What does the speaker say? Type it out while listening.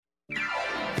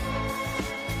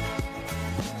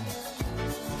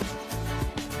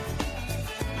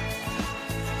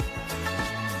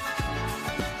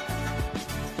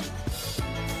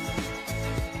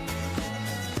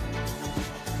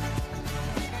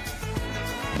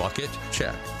Bucket?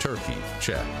 Check. Turkey?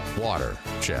 Check. Water?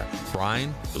 Check.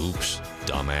 Brine? Oops.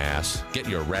 Dumbass. Get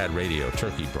your Rad Radio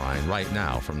turkey brine right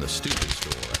now from the stupid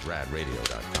store at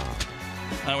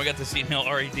radradio.com. We got this email,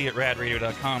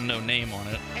 rad@radradio.com, no name on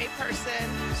it. Hey,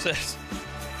 person. Says,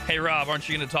 hey, Rob, aren't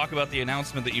you going to talk about the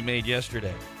announcement that you made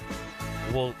yesterday?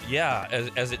 Well, yeah,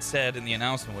 as it said in the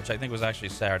announcement, which I think was actually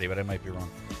Saturday, but I might be wrong,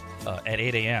 at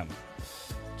 8 a.m.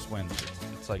 It's when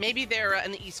it's like... Maybe they're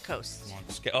on the East Coast.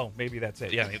 Oh, maybe that's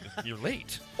it. Yeah, you're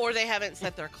late. Or they haven't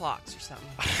set their clocks or something.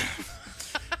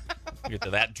 We'll get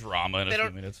to that drama in a few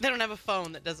minutes. They don't have a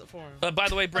phone that does it for them. By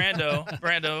the way,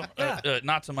 Brando,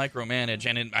 not to micromanage,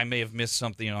 and I may have missed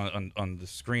something on the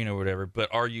screen or whatever, but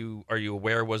are you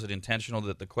aware, was it intentional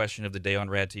that the question of the day on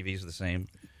Rad TV is the same?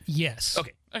 Yes.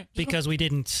 Okay. Because we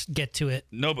didn't get to it.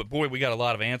 No, but boy, we got a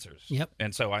lot of answers. Yep.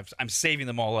 And so I'm saving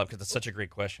them all up because it's such a great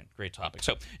question, great topic.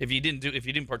 So if you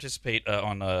didn't participate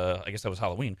on I guess that was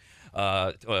Halloween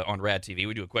on Rad TV,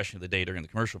 we do a question of the day during the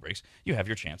commercial breaks. You have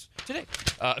your chance today.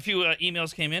 A few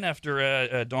emails came in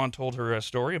after Dawn told her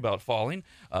story about falling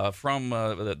from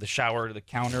the shower to the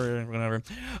counter and whatever.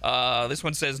 This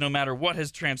one says, no matter what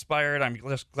has transpired, I'm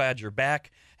just glad you're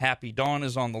back. Happy Dawn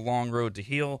is on the long road to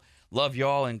heal. Love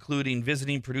y'all, including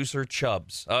visiting producer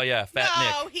Chubbs. Oh, yeah, Fat Nick.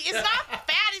 No, he is not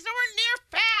fat. He's nowhere near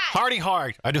fat. Hardy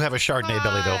hard. I do have a Chardonnay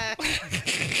belly, though.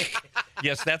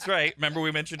 Yes, that's right. Remember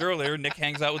we mentioned earlier, Nick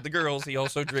hangs out with the girls. He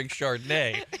also drinks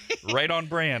Chardonnay. Right on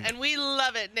brand. And we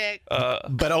love it, Nick.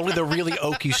 But only the really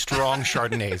oaky, strong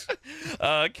Chardonnays.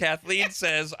 Kathleen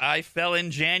says, I fell in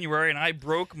January and I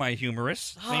broke my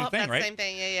humerus. Same thing, right? Same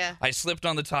thing, yeah. I slipped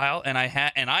on the tile and I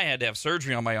had to have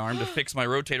surgery on my arm to fix my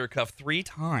rotator cuff 3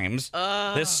 times.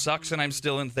 This sucks and I'm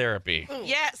still in therapy.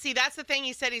 Yeah, see, that's the thing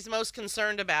he said he's most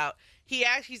concerned about.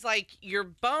 He's like, your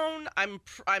bone, I'm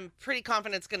pretty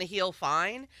confident it's going to heal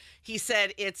fine. He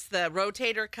said it's the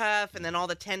rotator cuff and then all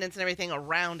the tendons and everything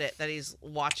around it that he's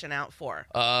watching out for.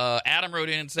 Adam wrote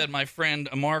in and said, my friend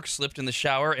Mark slipped in the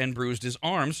shower and bruised his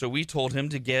arm, so we told him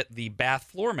to get the bath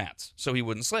floor mats so he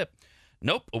wouldn't slip.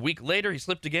 Nope. A week later, he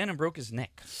slipped again and broke his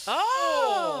neck.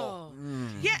 Oh.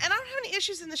 Yeah, and I don't have any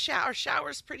issues in the shower.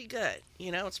 Shower's pretty good.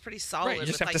 You know, it's pretty solid. Right, you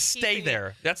just have to stay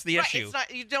there. That's the issue. It's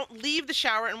not, you don't leave the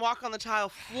shower and walk on the tile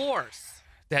floors.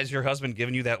 Has your husband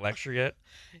given you that lecture yet?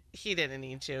 He didn't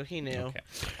need to. He knew. Okay.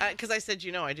 Because I said,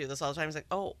 I do this all the time. He's like,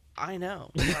 oh, I know.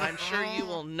 But I'm sure you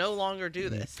will no longer do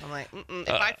this. I'm like, if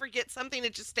I forget something,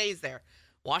 it just stays there.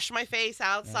 Wash my face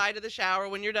outside of the shower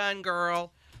when you're done,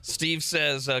 girl. Steve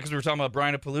says, because we were talking about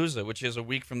Brinapalooza, which is a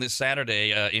week from this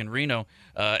Saturday in Reno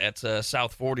at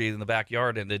South 40 in the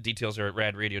backyard, and the details are at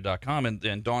radradio.com,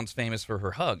 and Dawn's famous for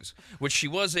her hugs, which she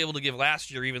was able to give last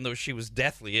year even though she was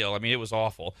deathly ill. I mean, it was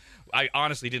awful. I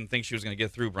honestly didn't think she was going to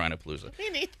get through Brinapalooza. Me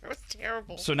neither. It was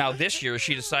terrible. So now this year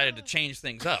she decided to change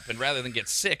things up, and rather than get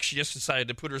sick, she just decided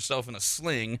to put herself in a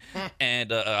sling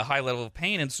and a high level of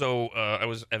pain. And so I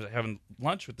was having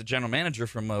lunch with the general manager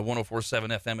from 104.7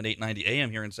 FM and 890 AM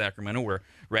here in Sacramento, where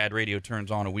Rad Radio turns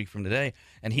on a week from today,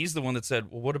 and he's the one that said,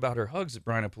 well, what about her hugs at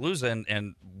Brinapalooza?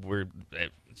 And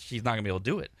she's not going to be able to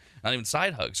do it. Not even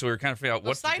side hugs. So we were kind of figuring out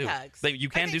what to do. Hugs. You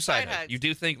can do side hugs. You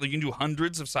do think you can do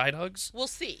hundreds of side hugs? We'll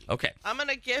see. Okay. I'm going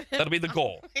to give him... That'll be the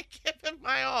goal. I'm going to give him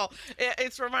my all.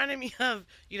 It's reminding me of...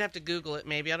 You'd have to Google it,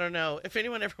 maybe. I don't know. If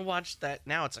anyone ever watched that...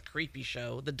 Now it's a creepy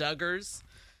show. The Duggars.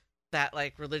 That,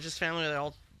 religious family. They're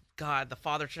all... God, the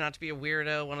father turned out to be a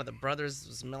weirdo. One of the brothers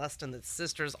was molesting the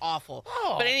sister's awful.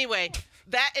 Oh. But anyway,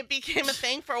 it became a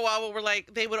thing for a while where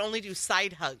they would only do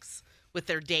side hugs with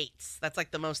their dates. That's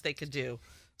the most they could do.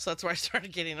 So that's where I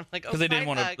started getting. I'm like, because they didn't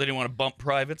want to bump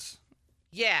privates.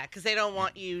 Yeah, because they don't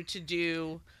want you to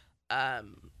do,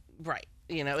 right.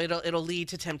 It'll lead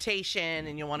to temptation,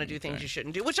 and you'll want to do things you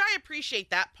shouldn't do, which I appreciate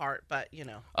that part, but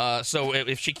So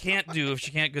if she can't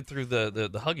get through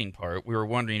the hugging part, we were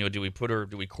wondering, do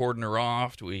we cordon her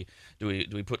off? Do we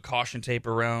put caution tape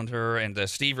around her? And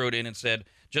Steve wrote in and said,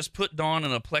 just put Dawn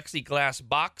in a plexiglass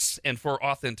box, and for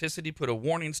authenticity, put a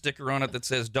warning sticker on it that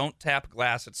says, don't tap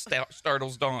glass, it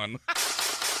startles Dawn.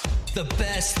 The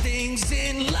best things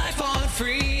in life aren't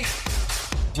free.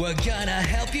 We're gonna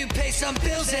help you pay some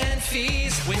bills and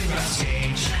fees. With Russ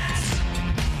Change. That's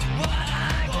what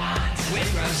I want.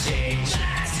 With Russ Change.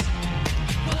 That's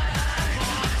what I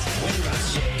want. With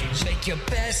Russ Change. Make your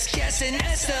best guess and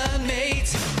estimate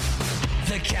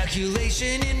the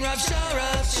calculation in rough jar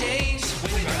of change.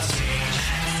 With Russ Change.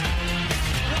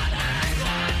 That's what I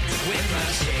want. With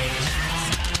Russ Change.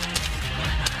 That's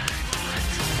what I want.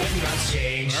 With Windrup's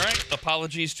change. All right.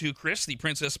 Apologies to Chris, the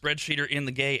princess spreadsheeter in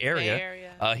the gay area.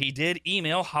 He did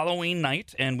email Halloween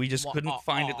night, and we just couldn't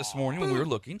find it this morning when we were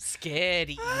looking.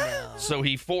 Scary email. So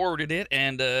he forwarded it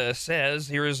and says,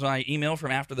 here is my email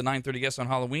from after the 9:30 guess on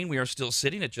Halloween. We are still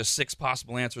sitting at just 6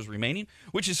 possible answers remaining,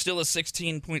 which is still a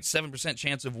 16.7%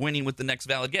 chance of winning with the next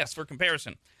valid guess. For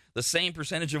comparison, the same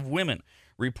percentage of women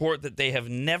report that they have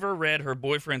never read her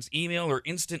boyfriend's email or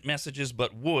instant messages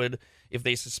but would if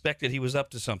they suspected he was up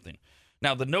to something.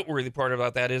 Now, the noteworthy part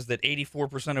about that is that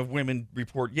 84% of women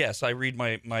report, yes, I read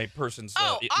my person's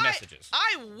messages.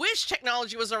 I wish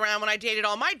technology was around when I dated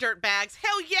all my dirt bags.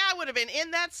 Hell yeah, I would have been in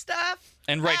that stuff.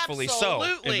 And rightfully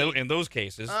Absolutely. so. In those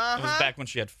cases. It was back when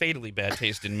she had fatally bad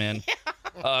taste in men.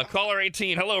 Caller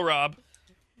 18. Hello, Rob.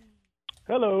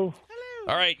 Hello.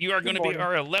 All right, you are going to be morning.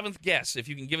 our 11th guess. If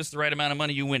you can give us the right amount of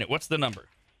money, you win it. What's the number?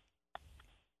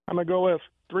 I'm going to go with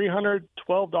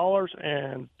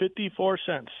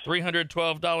 $312.54.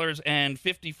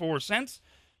 $312.54.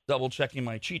 Double checking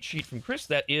my cheat sheet from Chris.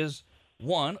 That is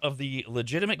one of the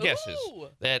legitimate guesses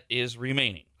that is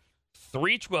remaining.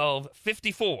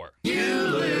 $312.54.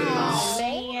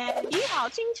 你好，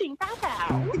心情发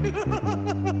好。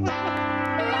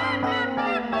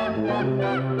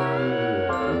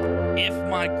 If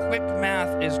my quick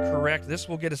math is correct, this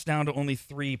will get us down to only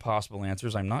 3 possible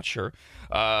answers. I'm not sure.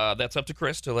 That's up to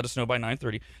Chris to let us know by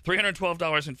 9:30.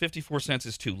 $312.54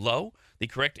 is too low. The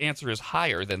correct answer is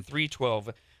higher than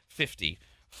 $312.54.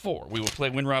 We will play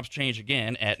Win Rob's Change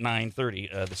again at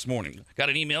 9:30 this morning. Got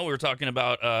an email. We were talking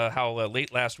about how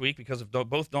late last week, because of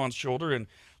both Dawn's shoulder and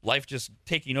life just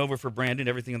taking over for Brandon,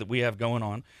 everything that we have going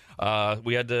on,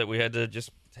 we had to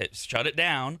just shut it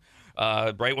down.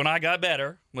 Right when I got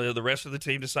better, the rest of the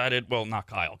team decided, well, not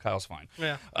Kyle. Kyle's fine.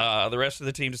 Yeah. The rest of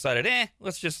the team decided,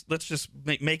 let's just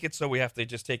make it so we have to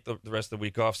just take the rest of the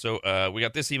week off. So we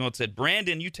got this email that said,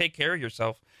 Brandon, you take care of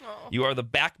yourself. Aw. You are the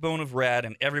backbone of RAD,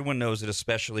 and everyone knows it,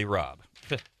 especially Rob.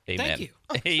 Amen. Thank you.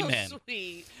 Amen. So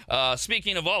sweet.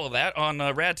 Speaking of all of that, on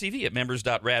RAD TV at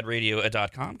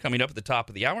members.radradio.com, coming up at the top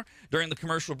of the hour. During the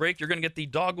commercial break, you're going to get the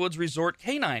Dogwoods Resort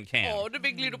Canine Cam. Oh, the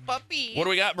big little puppy. What do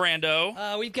we got,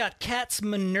 Brando? We've got cats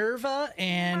Minerva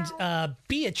and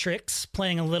Beatrix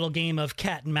playing a little game of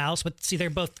cat and mouse, but see,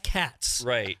 they're both cats.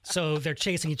 Right. So they're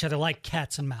chasing each other like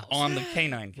cats and mouse. On the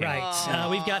Canine Cam. Right.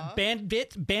 We've got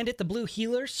Bandit the blue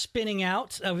healer spinning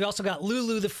out. We've also got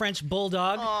Lulu the French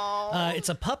bulldog. It's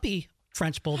a puppy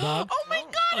French bulldog. Oh my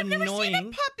God! I've never seen a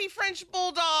Annoying. puppy French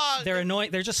bulldog. They're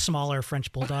annoying. They're just smaller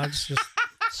French bulldogs. Just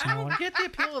I smaller. don't get the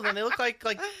appeal of them. They look like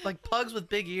pugs with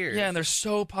big ears. Yeah, and they're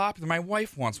so popular. My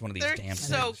wife wants one of these They're damn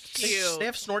so things. cute. They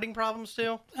have snorting problems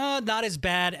too. Not as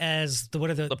bad as what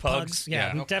are the pugs?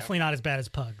 Yeah, Yeah. definitely not as bad as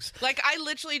pugs. Like, I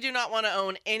literally do not want to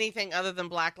own anything other than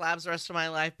black labs the rest of my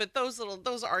life, but those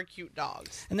are cute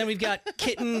dogs. And then we've got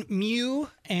kitten Mew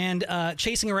and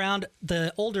chasing around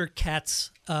the older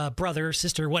cat's brother,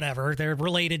 sister, whatever. They're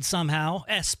related somehow.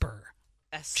 Esper.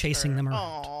 Chasing them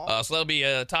around. Aw. So that'll be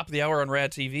top of the hour on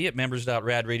RAD TV at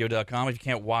members.radradio.com. If you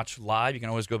can't watch live, you can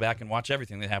always go back and watch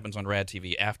everything that happens on RAD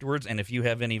TV afterwards. And if you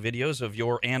have any videos of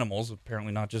your animals,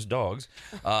 apparently not just dogs,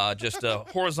 just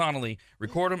horizontally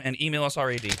record them and email us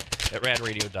RAD at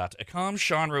radradio.com.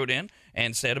 Sean wrote in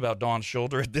and said about Dawn's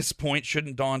shoulder, at this point,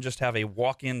 shouldn't Dawn just have a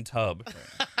walk-in tub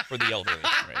for the elderly?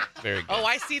 Right. Very good. Oh,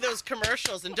 I see those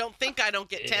commercials and don't think I don't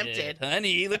get tempted.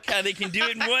 Honey, look how they can do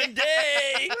it in one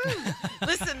day.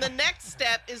 Listen, the next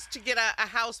step is to get a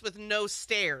house with no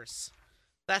stairs.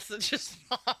 That's just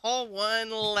all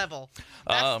one level.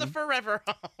 That's the forever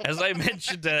home. As I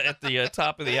mentioned at the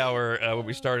top of the hour when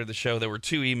we started the show, there were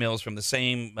 2 emails from the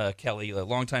same Kelly, a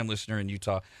longtime listener in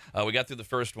Utah. We got through the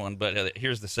first one, but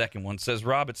here's the second one. It says,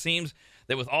 Rob, it seems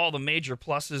that with all the major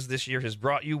pluses this year has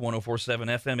brought you 104.7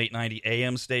 FM, 890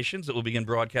 AM stations that will begin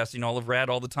broadcasting all of RAD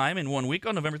all the time in 1 week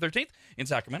on November 13th in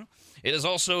Sacramento. It has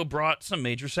also brought some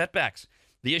major setbacks.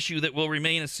 The issue that will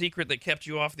remain a secret that kept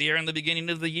you off the air in the beginning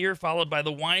of the year, followed by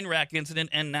the wine rack incident,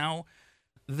 and now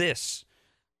this.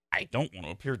 I don't want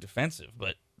to appear defensive,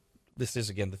 but this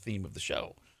is, again, the theme of the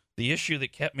show. The issue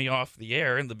that kept me off the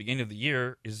air in the beginning of the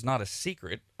year is not a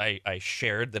secret. I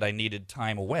shared that I needed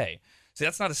time away. See,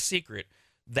 that's not a secret.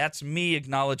 That's me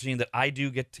acknowledging that I do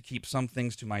get to keep some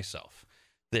things to myself.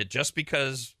 That just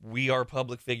because we are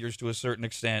public figures to a certain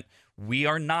extent, we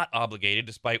are not obligated,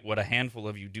 despite what a handful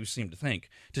of you do seem to think,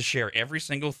 to share every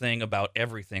single thing about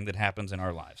everything that happens in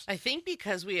our lives. I think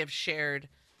because we have shared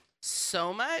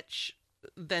so much,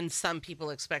 then some people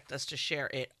expect us to share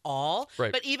it all.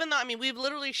 Right. But even though, I mean, we've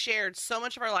literally shared so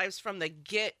much of our lives from the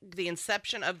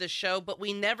inception of the show, but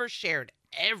we never shared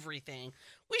everything.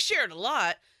 We shared a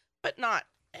lot, but not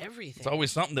everything. It's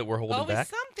always something that we're holding Always back.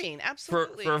 something, For,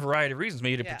 absolutely. for a variety of reasons,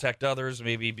 maybe to Yeah. protect others,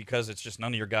 maybe because it's just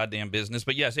none of your goddamn business.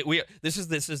 But yes, this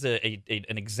is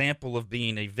an example of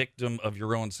being a victim of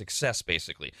your own success.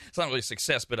 Basically, it's not really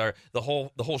success, but the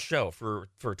whole show for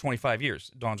 25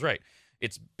 years. Dawn's right.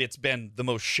 It's been the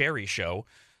most sherry show.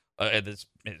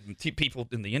 People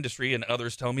in the industry and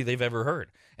others tell me they've ever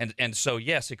heard, and so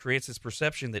yes, it creates this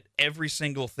perception that every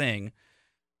single thing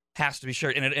has to be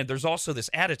shared, and there's also this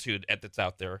attitude that's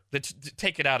out there that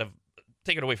take it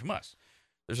away from us.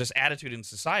 There's this attitude in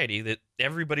society that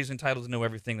everybody's entitled to know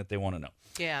everything that they want to know.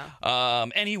 Yeah.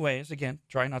 Anyways, again,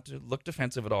 try not to look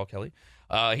defensive at all, Kelly.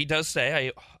 He does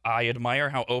say, I admire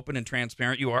how open and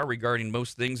transparent you are regarding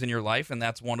most things in your life, and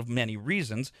that's one of many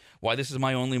reasons why this is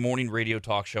my only morning radio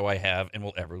talk show I have and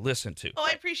will ever listen to. Oh,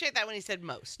 I appreciate that when he said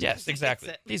most. Yes, exactly.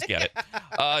 Gets it. He's got it.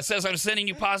 It says, I'm sending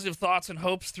you positive thoughts and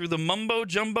hopes through the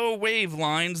mumbo-jumbo wave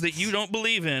lines that you don't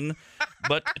believe in,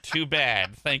 but too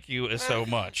bad. Thank you so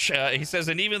much. He says,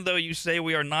 and even though you say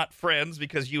we are not friends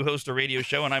because you host a radio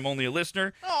show and I'm only a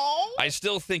listener, I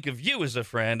still think of you as a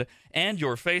friend and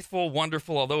your faithful,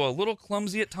 wonderful, although a little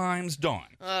clumsy at times, Dawn.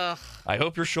 Ugh, I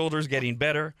hope your shoulder's getting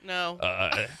better. no.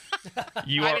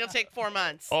 You are It'll take 4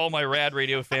 months. all my Rad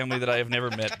Radio family that I have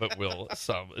never met but will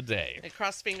someday. And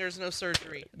cross fingers, no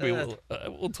surgery. We will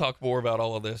we'll talk more about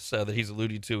all of this that he's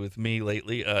alluded to with me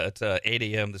lately at 8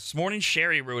 a.m. this morning.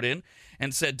 Sherry wrote in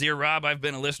and said, Dear Rob, I've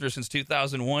been a listener since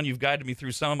 2001. You've guided me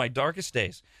through some of my darkest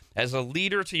days. As a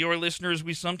leader to your listeners,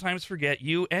 we sometimes forget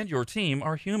you and your team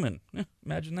are human.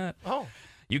 Imagine that. Oh.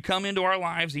 You come into our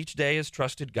lives each day as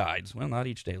trusted guides. Well, not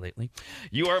each day lately.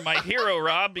 You are my hero,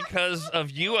 Rob. Because of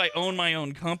you, I own my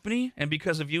own company. And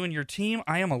because of you and your team,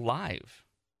 I am alive.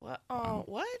 What? Oh,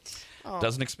 what? Oh.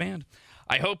 Doesn't expand.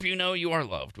 I hope you know you are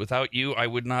loved. Without you, I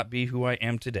would not be who I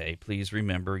am today. Please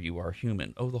remember you are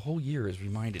human. Oh, the whole year has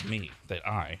reminded me that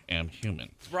I am human.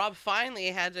 Rob finally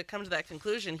had to come to that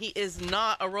conclusion. He is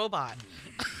not a robot.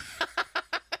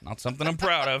 Not something I'm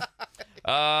proud of.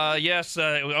 Yes.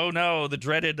 Oh, no. The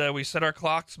dreaded, we set our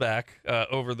clocks back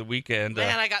over the weekend.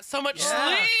 Man, I got so much Yeah,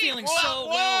 sleep. feeling Whoa, so whoa,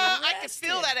 well I can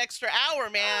feel that extra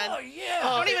hour, man. Oh, yeah.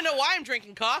 I don't even know why I'm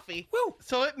drinking coffee. Woo.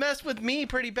 So it messed with me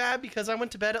pretty bad because I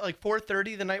went to bed at like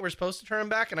 4:30 the night we're supposed to turn them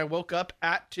back, and I woke up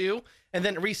at 2 and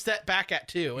then it reset back at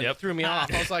 2, and Yep. it threw me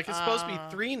off. I was like, it's supposed to be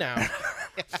 3 now.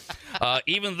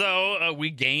 Even though we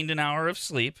gained an hour of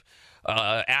sleep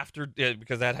after,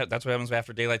 because that's what happens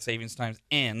after daylight savings time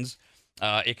ends.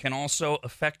 It can also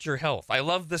affect your health. I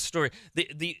love this story.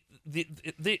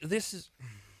 This is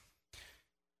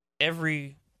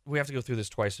we have to go through this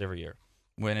twice every year.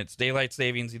 When it's daylight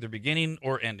savings, either beginning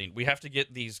or ending, we have to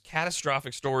get these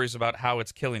catastrophic stories about how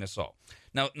it's killing us all.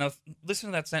 Now, listen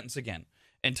to that sentence again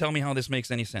and tell me how this makes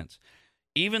any sense.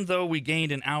 Even though we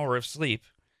gained an hour of sleep,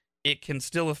 it can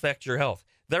still affect your health.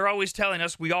 They're always telling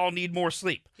us we all need more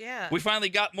sleep. Yeah. We finally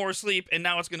got more sleep, and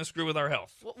now it's going to screw with our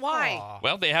health. Why? Aw.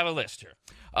 Well, they have a list here.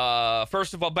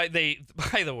 First of all, by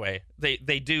the way,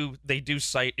 they do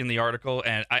cite in the article,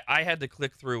 and I had to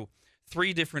click through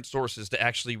 3 different sources to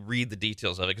actually read the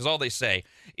details of it, because all they say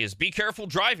is be careful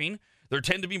driving. There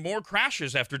tend to be more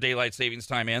crashes after daylight savings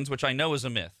time ends, which I know is a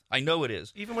myth. I know it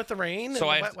is. Even with the rain So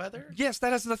and I the have wet to- weather? Yes,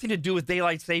 that has nothing to do with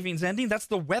daylight savings ending. That's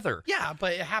the weather. Yeah,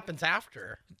 but it happens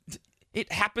after. It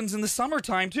happens in the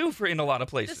summertime too, in a lot of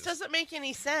places. This doesn't make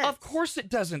any sense. Of course it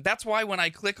doesn't. That's why when I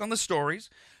click on the stories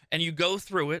and you go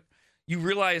through it, you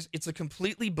realize it's a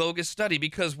completely bogus study,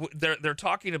 because they're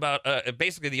talking about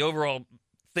basically the overall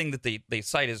thing that they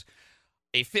cite is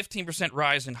a 15%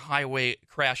 rise in highway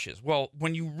crashes. Well,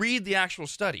 when you read the actual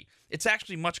study, it's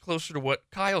actually much closer to what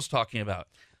Kyle's talking about.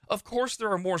 Of course,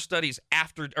 there are more studies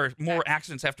or more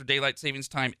accidents after daylight savings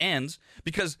time ends,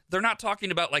 because they're not talking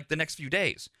about like the next few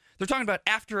days. They're talking about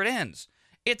after it ends.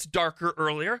 It's darker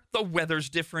earlier. The weather's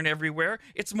different everywhere.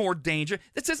 It's more danger.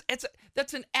 That's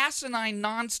an asinine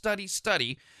non-study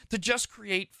study to just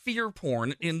create fear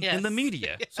porn in the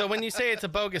media. So when you say it's a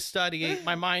bogus study,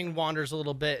 my mind wanders a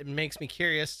little bit and makes me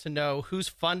curious to know who's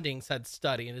funding said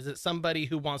study. And is it somebody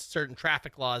who wants certain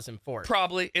traffic laws enforced?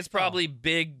 It's probably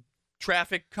big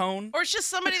traffic cone. Or it's just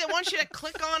somebody that wants you to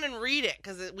click on and read it,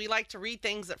 because we like to read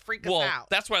things that freak us Well, out.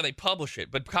 that's why they publish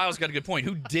it. But Kyle's got a good point.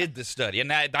 Who did the study?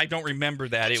 And I don't remember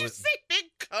that. Did It you was say big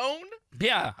cone?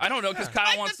 yeah. I don't know, because Kyle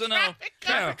Like wants the to know. traffic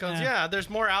cone. Yeah. Because, yeah, there's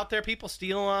more out there. People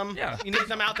steal them. Yeah. You need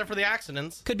them out there for the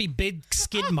accidents. Could be big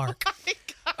skid mark.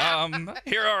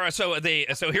 Here are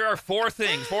 4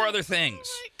 other things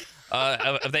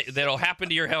that'll happen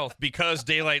to your health because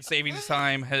daylight savings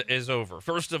time is over.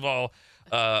 First of all,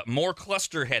 More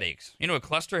cluster headaches. You know what a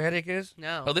cluster headache is?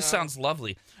 No. Oh, this sounds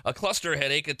lovely. A cluster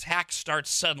headache attack starts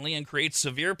suddenly and creates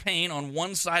severe pain on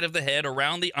one side of the head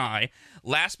around the eye.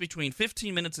 Lasts between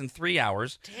 15 minutes and 3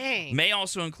 hours. Dang. May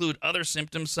also include other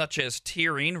symptoms such as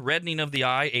tearing, reddening of the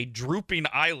eye, a drooping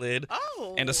eyelid,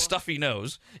 and a stuffy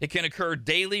nose. It can occur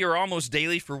daily or almost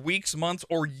daily for weeks, months,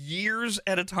 or years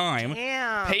at a time.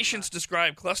 Damn. Patients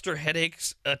describe cluster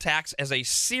headaches attacks as a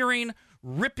searing,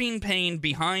 ripping pain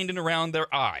behind and around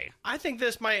their eye. I think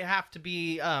this might have to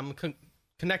be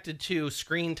connected to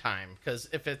screen time, because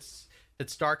if it's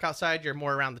dark outside, you're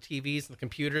more around the TVs and the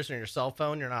computers and your cell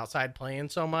phone. You're not outside playing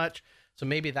so much. So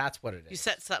maybe that's what it is. You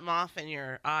set something off in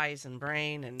your eyes and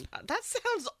brain, and that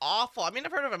sounds awful. I mean,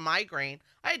 I've heard of a migraine.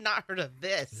 I had not heard of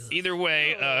this. Either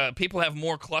way, people have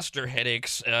more cluster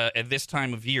headaches at this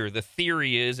time of year. The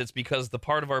theory is it's because the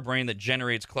part of our brain that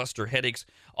generates cluster headaches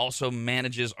also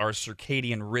manages our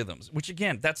circadian rhythms, which,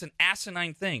 again, that's an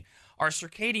asinine thing. Our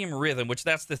circadian rhythm, which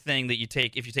that's the thing that you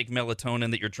take if you take melatonin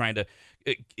that you're trying to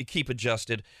keep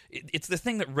adjusted, it's the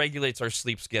thing that regulates our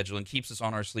sleep schedule and keeps us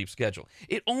on our sleep schedule.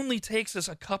 It only takes us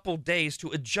a couple days to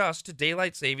adjust to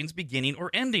daylight savings beginning or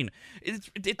ending.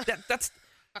 That's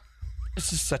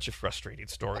this is such a frustrating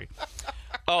story.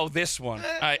 Oh, this one.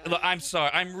 I'm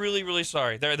sorry. I'm really, really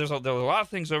sorry. There are a lot of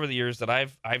things over the years that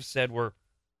I've said were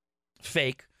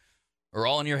fake or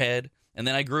all in your head. And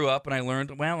then I grew up and I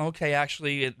learned, well, okay,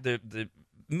 actually,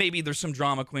 maybe there's some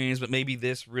drama queens, but maybe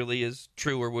this really is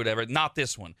true or whatever. Not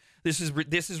this one. This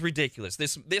is ridiculous.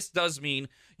 This does mean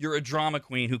you're a drama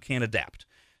queen who can't adapt.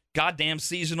 Goddamn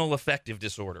seasonal affective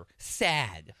disorder.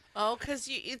 Sad. Oh, because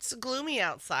it's gloomy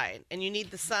outside and you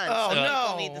need the sun. Oh, so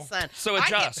no. people need the sun. So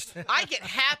adjust. I get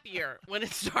happier when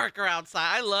it's darker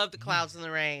outside. I love the clouds and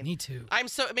the rain. Me too.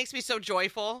 It makes me so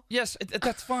joyful. Yes,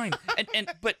 that's fine.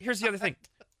 But here's the other thing.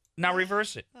 Now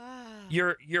reverse it.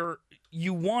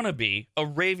 You want to be a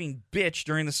raving bitch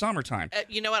during the summertime.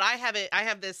 You know what? I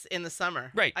have this in the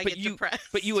summer. Right, I but get you depressed.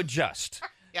 but you adjust.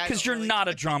 Yeah, I Because don't you're really- not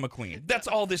a drama queen. That's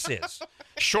all this is.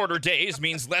 Shorter days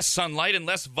means less sunlight and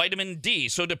less vitamin D,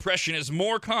 so depression is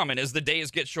more common as the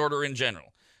days get shorter in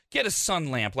general. Get a sun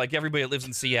lamp like everybody that lives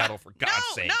in Seattle, for God's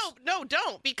sake. No,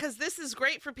 don't, because this is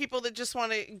great for people that just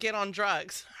want to get on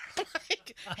drugs.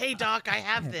 Like, hey, doc, I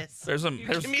have this.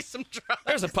 Give me some drugs.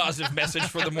 There's a positive message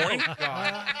for the morning.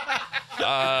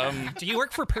 Do you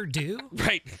work for Purdue?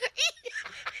 Right.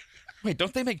 Wait,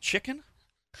 don't they make chicken?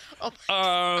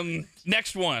 Oh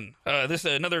Next one. This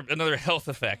another health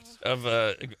effect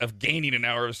of gaining an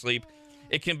hour of sleep.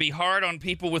 It can be hard on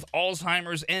people with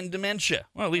Alzheimer's and dementia.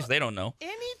 Well, at least they don't know.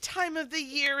 Any time of the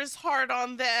year is hard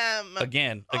on them.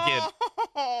 Again.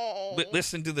 Oh.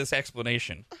 Listen to this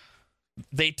explanation.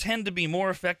 They tend to be more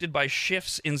affected by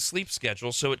shifts in sleep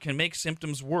schedule, so it can make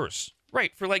symptoms worse.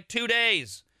 Right, for like 2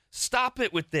 days. Stop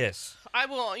it with this. I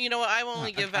will. You know what? I will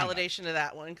only give validation to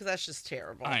that one because that's just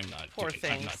terrible. I'm not Poor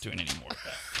things. I'm not doing any more of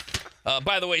that.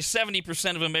 By the way,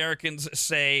 70% of Americans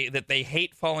say that they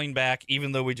hate falling back,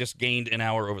 even though we just gained an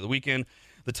hour over the weekend.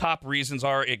 The top reasons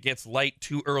are it gets light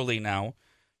too early now.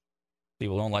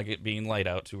 People don't like it being light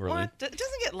out too early. What? It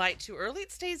doesn't get light too early.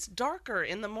 It stays darker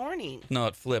in the morning. No,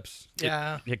 it flips.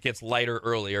 Yeah. It gets lighter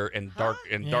earlier and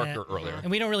darker earlier.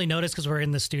 And we don't really notice because we're in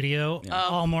the studio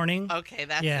all morning. Okay,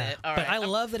 that's yeah. it. All but right. I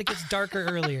love that it gets darker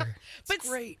earlier. It's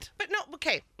great. But no,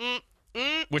 okay.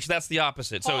 Which that's the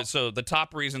opposite. So the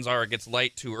top reasons are it gets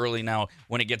light too early now.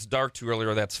 When it gets dark too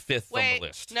early, that's fifth on the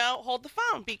list. No, hold the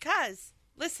phone because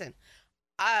listen,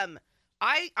 I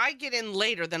get in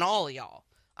later than all of y'all.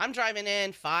 I'm driving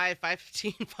in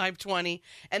 5:15, 5:20,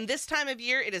 and this time of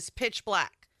year it is pitch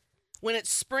black. When it's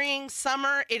spring,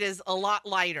 summer, it is a lot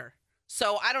lighter.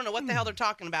 So I don't know what the hell they're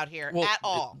talking about here at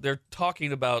all. They're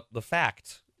talking about the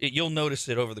fact. You'll notice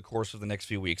it over the course of the next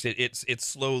few weeks. It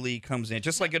slowly comes in,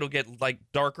 just like it'll get like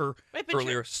darker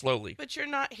earlier, slowly. But you're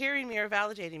not hearing me or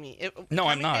validating me. No,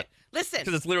 I'm not. Listen,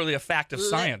 because it's literally a fact of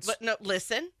science. But no,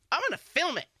 listen. I'm gonna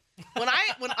film it. When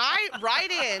I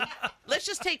ride in, let's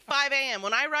just take 5 a.m.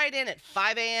 When I ride in at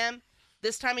 5 a.m.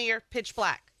 this time of year, pitch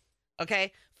black.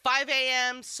 Okay, 5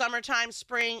 a.m. summertime,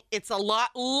 spring. It's a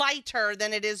lot lighter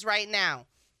than it is right now.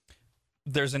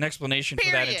 There's an explanation for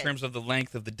that in terms of the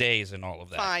length of the days and all of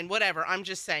that. Fine, whatever. I'm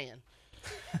just saying.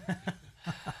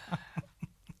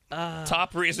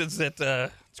 Top reasons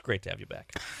that it's great to have you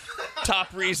back.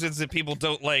 Top reasons that people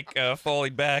don't like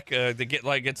falling back. They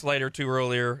gets lighter too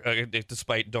earlier,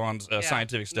 despite Dawn's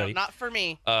scientific study. No, not for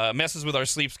me. Messes with our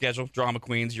sleep schedule. Drama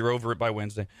queens, you're over it by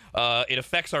Wednesday. It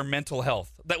affects our mental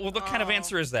health. What kind of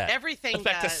answer is that? Everything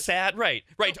affect does. us sad. Right.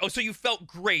 Oh, so you felt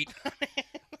great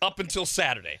up until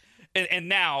Saturday. And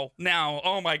now,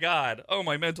 oh my God, oh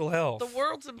my mental health. The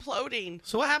world's imploding.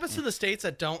 So what happens to the states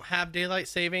that don't have daylight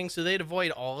savings? Do they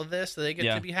avoid all of this? Do they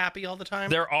get to be happy all the time?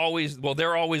 They're always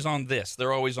on this.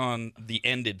 They're always on the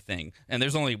ended thing. And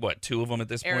there's only, 2 of them at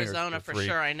this point? Arizona, or for 3?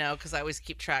 sure, I know, because I always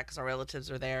keep track because our relatives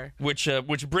are there. Which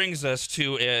brings us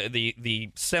to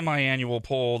the semi-annual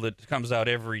poll that comes out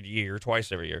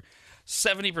twice every year.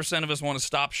 70% of us want to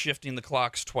stop shifting the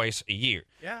clocks twice a year.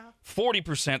 Yeah.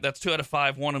 40%, that's 2 out of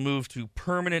 5, want to move to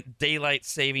permanent daylight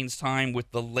savings time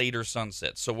with the later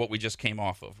sunset. So what we just came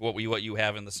off of, what you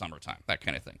have in the summertime, that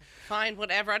kind of thing. Fine,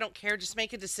 whatever. I don't care. Just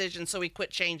make a decision so we quit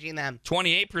changing them.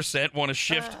 28% want to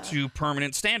shift to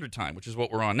permanent standard time, which is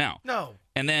what we're on now. No.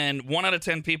 And then 1 out of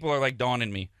 10 people are like Dawn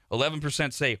and me.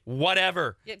 11% say,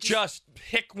 whatever, just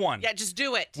pick one. Yeah, just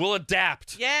do it. We'll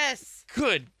adapt. Yes.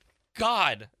 Good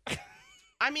God.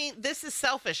 I mean, this is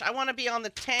selfish. I want to be on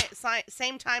the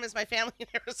same time as my family in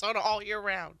Arizona all year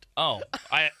round. Oh,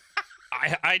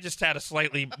 I just had a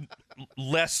slightly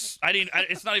less.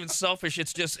 It's not even selfish.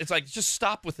 It's like just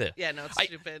stop with it. Yeah, no, it's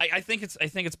stupid. I think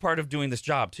it's part of doing this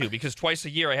job too, because twice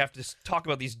a year I have to talk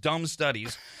about these dumb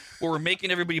studies where we're making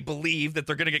everybody believe that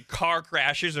they're going to get car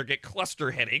crashes or get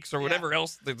cluster headaches or whatever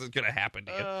else that's going to happen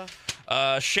to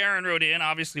you. Sharon wrote in,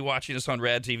 obviously watching us on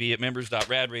Rad TV at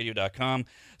members.radradio.com,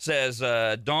 says,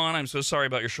 Dawn, I'm so sorry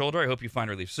about your shoulder. I hope you find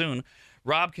relief soon.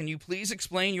 Rob, can you please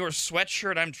explain your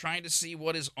sweatshirt? I'm trying to see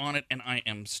what is on it, and I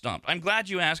am stumped. I'm glad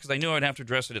you asked, because I knew I'd have to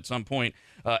address it at some point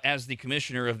as the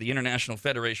commissioner of the International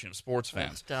Federation of Sports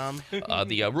Fans. That's dumb.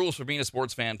 The rules for being a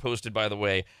sports fan posted, by the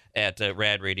way, at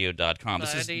radradio.com.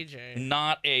 This is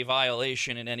not a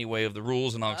violation in any way of the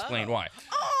rules, and I'll explain why.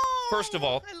 First of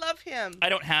all, I love him.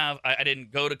 I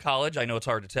didn't go to college. I know it's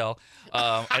hard to tell.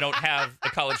 I don't have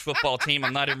a college football team.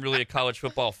 I'm not even really a college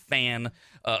football fan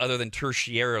other than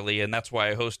tertiarily, and that's why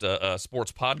I host a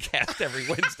sports podcast every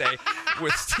Wednesday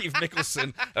with Steve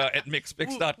Mickelson at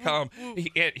mixpicks.com.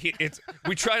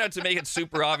 We try not to make it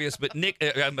super obvious, but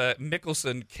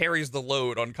Mickelson carries the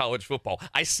load on college football.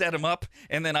 I set him up,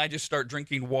 and then I just start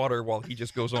drinking water while he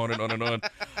just goes on and on and on.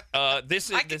 I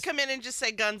could come in and just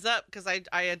say guns up because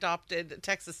I adopted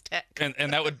Texas Tech.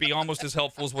 And that would be almost as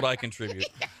helpful as what I contribute.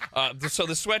 So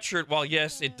the sweatshirt, while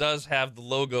yes, it does have the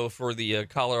logo for the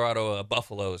Colorado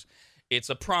Buffaloes, it's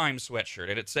a Prime sweatshirt,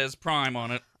 and it says Prime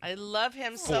on it. I love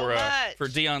him so much. For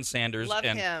Deion Sanders. Love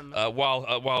him.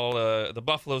 While the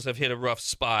Buffaloes have hit a rough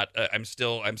spot, I'm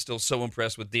still so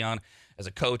impressed with Deion as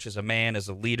a coach, as a man, as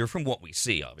a leader, from what we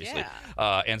see, obviously.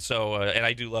 Yeah. And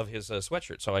I do love his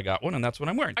sweatshirt, so I got one, and that's what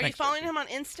I'm wearing. Are you following him on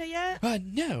Insta yet?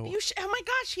 No. Oh my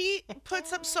gosh, he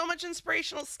puts up so much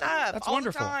inspirational stuff. That's all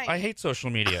wonderful. The time. I hate social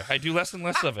media. I do less and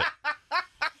less of it.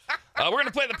 We're going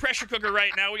to play the pressure cooker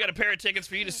right now. We got a pair of tickets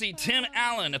for you to see Tim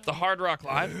Allen at the Hard Rock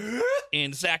Live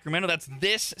in Sacramento. That's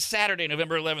this Saturday,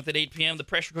 November 11th at 8 p.m. The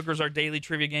pressure cooker is our daily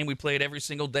trivia game. We play it every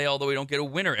single day, although we don't get a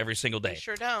winner every single day. We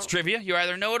sure don't. It's trivia. You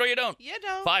either know it or you don't. You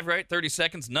don't. 5 right, 30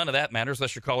 seconds. None of that matters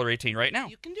unless you're caller 18 right now.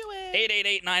 You can do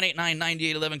it.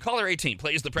 888-989-9811. Caller 18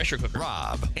 plays the pressure cooker.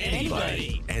 Rob,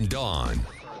 anybody, and Dawn.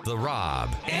 The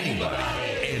Rob, anybody,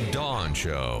 and Dawn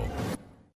Show.